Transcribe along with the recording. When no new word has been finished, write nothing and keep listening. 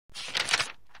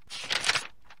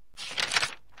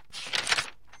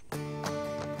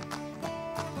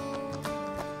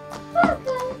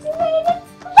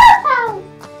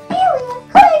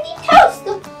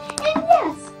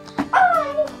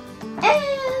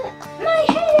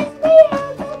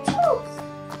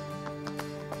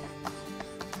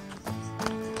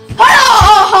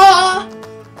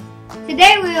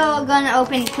we're gonna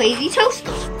open Crazy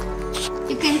Toaster.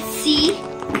 You can see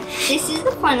this is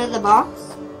the front of the box.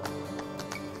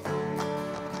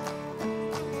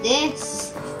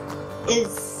 This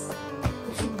is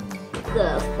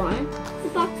the front of the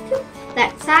box too.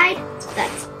 That side,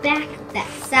 that's back, that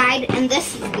side, and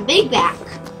this is the big back.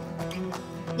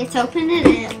 Let's open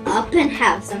it up and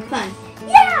have some fun.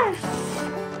 Yeah!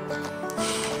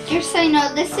 Just so you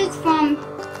know, this is from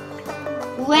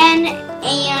Ren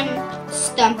and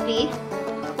Stumpy,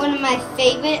 one of my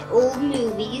favorite old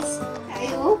movies.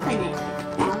 I open it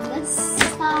on the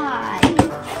side.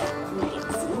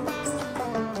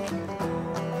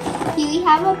 Here we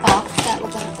have a box that we're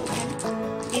going to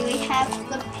open. Here we have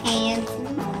the pans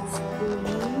and the spoon.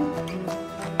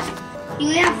 Here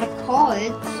we have the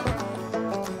cards.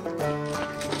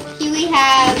 Here we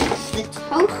have the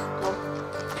toaster.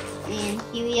 And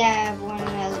here we have one of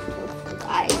the toaster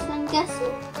eyes, I'm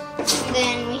guessing. And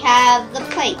then we have the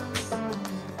plates.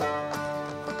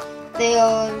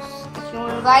 There's, if you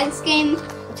want to buy this game,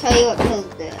 I'll tell you what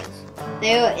colors there is.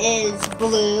 There is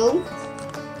blue,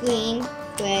 green,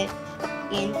 red,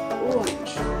 and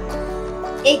orange.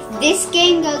 This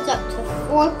game goes up to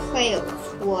 4 players.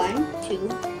 1, 2,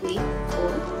 3, 4.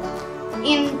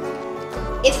 And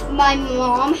if my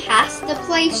mom has to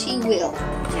play, she will.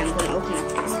 And I'm going to open up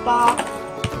this box.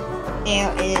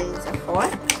 There is a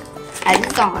fork. Has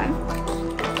its arm.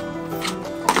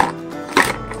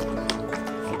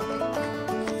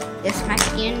 This might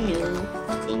be a new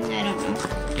thing, I don't know.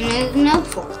 And there's no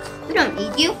fork. We don't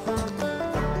need you.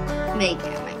 Maybe I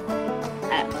might.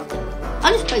 I don't know.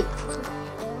 I'll just play.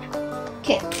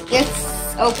 Okay,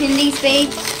 let's open these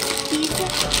babies.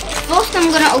 First,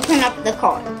 I'm gonna open up the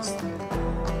cards.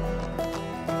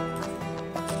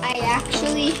 I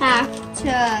actually have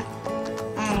to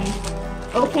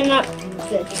open up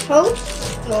the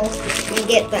toaster and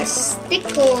get the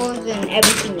stickers and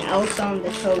everything else on the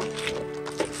toaster.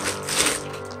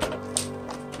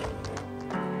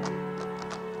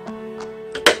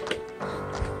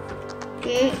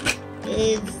 Here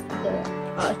is the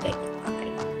okay.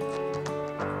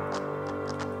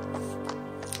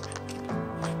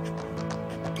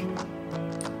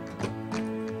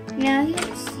 Now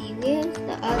let's see, where's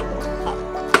the other cup?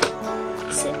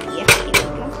 So yeah, here we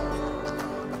go.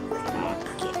 I'll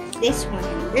get this one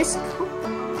in this cup.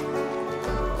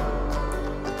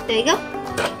 There you go.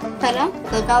 Put on,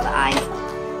 those are the eyes.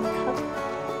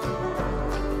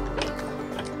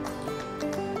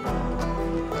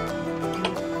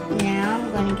 Now I'm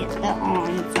gonna get the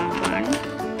arms on.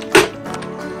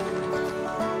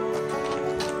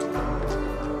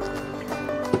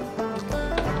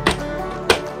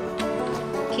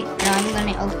 Okay, now I'm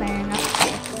gonna open up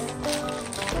this.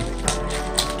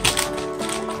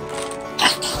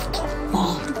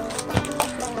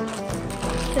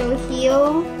 So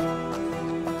here,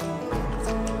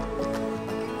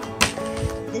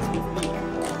 this is the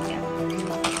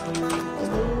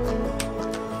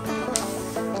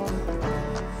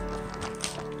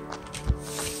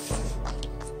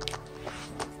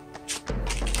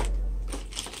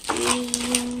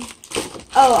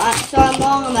so I'm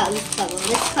wrong about this color.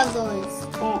 This color is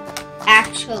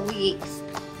actually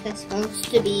supposed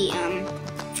to be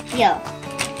yellow.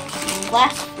 And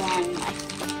last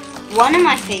one of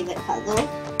my favorite colors.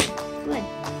 Good.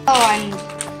 Oh,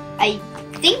 I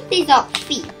think these are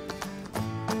feet.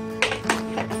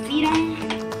 Put the feet on.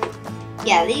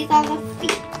 Yeah, these are the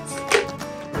feet.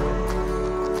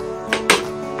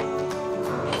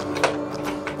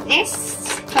 This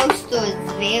toaster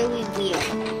is very weird.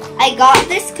 I got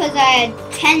this because I had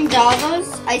 $10.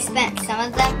 I spent some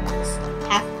of them,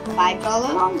 half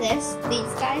 $5 on this.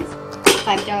 These guys,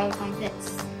 $5 on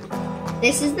this.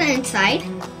 This is the inside.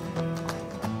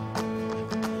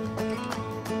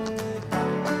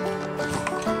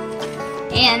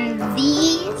 And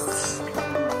these,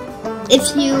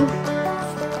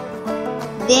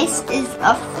 this is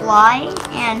a fly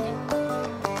and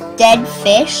dead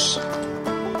fish.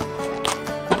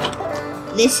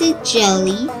 This is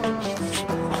jelly.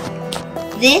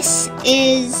 This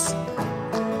is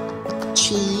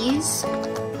cheese.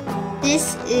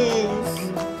 This is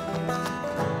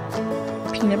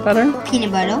peanut butter.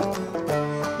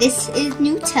 This is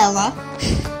Nutella.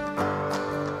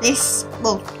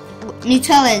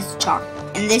 Nutella is chocolate.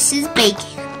 And this is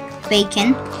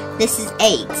bacon. This is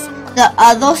eggs. The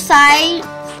other side,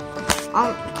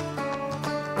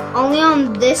 only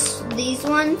on these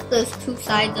ones, there's 2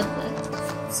 sides of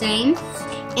the same.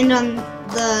 And on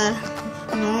the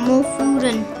normal food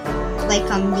and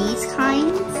like on these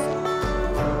kinds,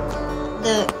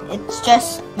 it's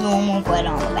just normal bread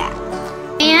on the back.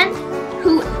 And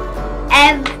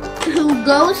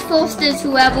goes first is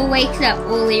whoever wakes up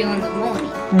early in the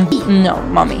morning. No,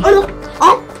 Mommy.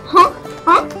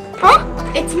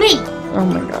 It's me. Oh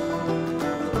my god.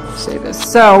 Say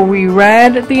this. So we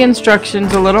read the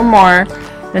instructions a little more,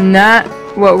 and that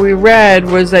what we read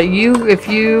was that if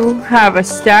you have a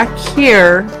stack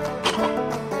here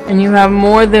and you have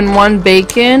more than one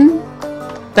bacon,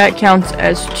 that counts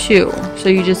as 2. So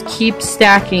you just keep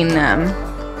stacking them.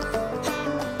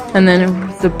 And then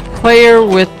the player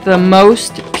with the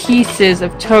most pieces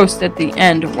of toast at the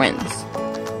end wins.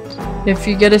 If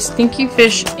you get a stinky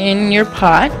fish in your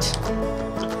pot,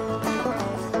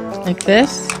 like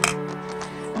this,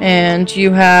 and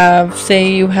you have, say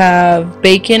you have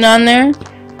bacon on there,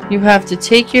 you have to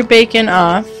take your bacon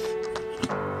off,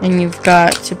 and you've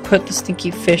got to put the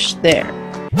stinky fish there.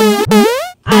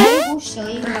 I will show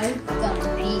you how dumb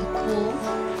people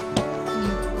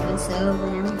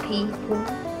observing people.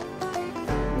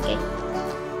 Okay.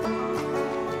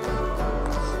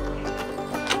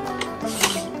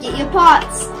 Get your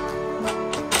pots.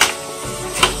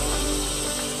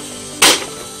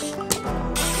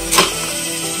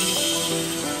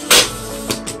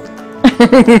 I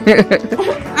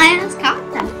almost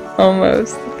caught them.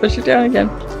 Almost. Push it down again.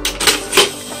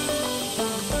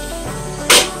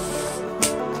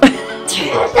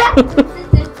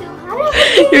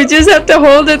 You just have to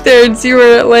hold it there and see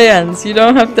where it lands. You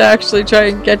don't have to actually try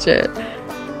and catch it.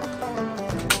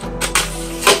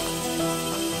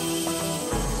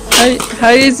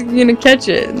 How is he gonna catch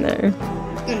it in there?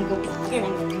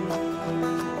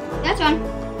 That's one.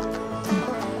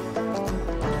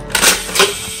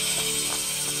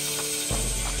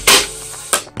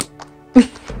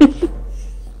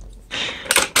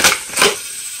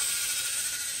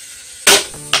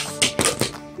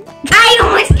 I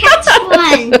almost catch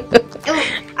one.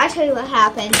 I'll tell you what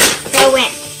happened. So it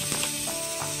went.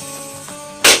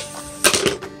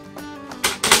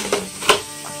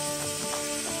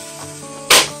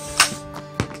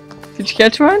 Did you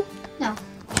catch one? No.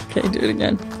 Okay, do it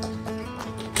again.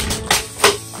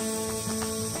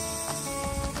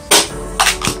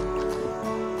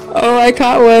 Oh, I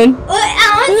caught one.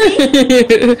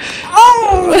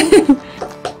 Oh!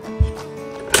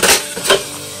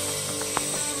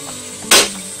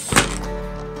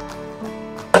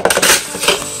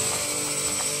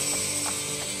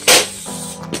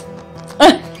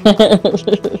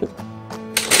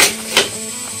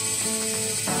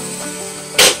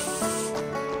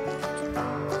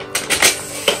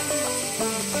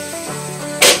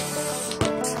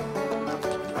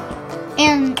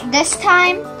 And this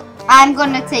time, I'm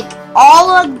gonna take all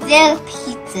of the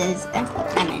pizzas and put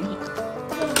them in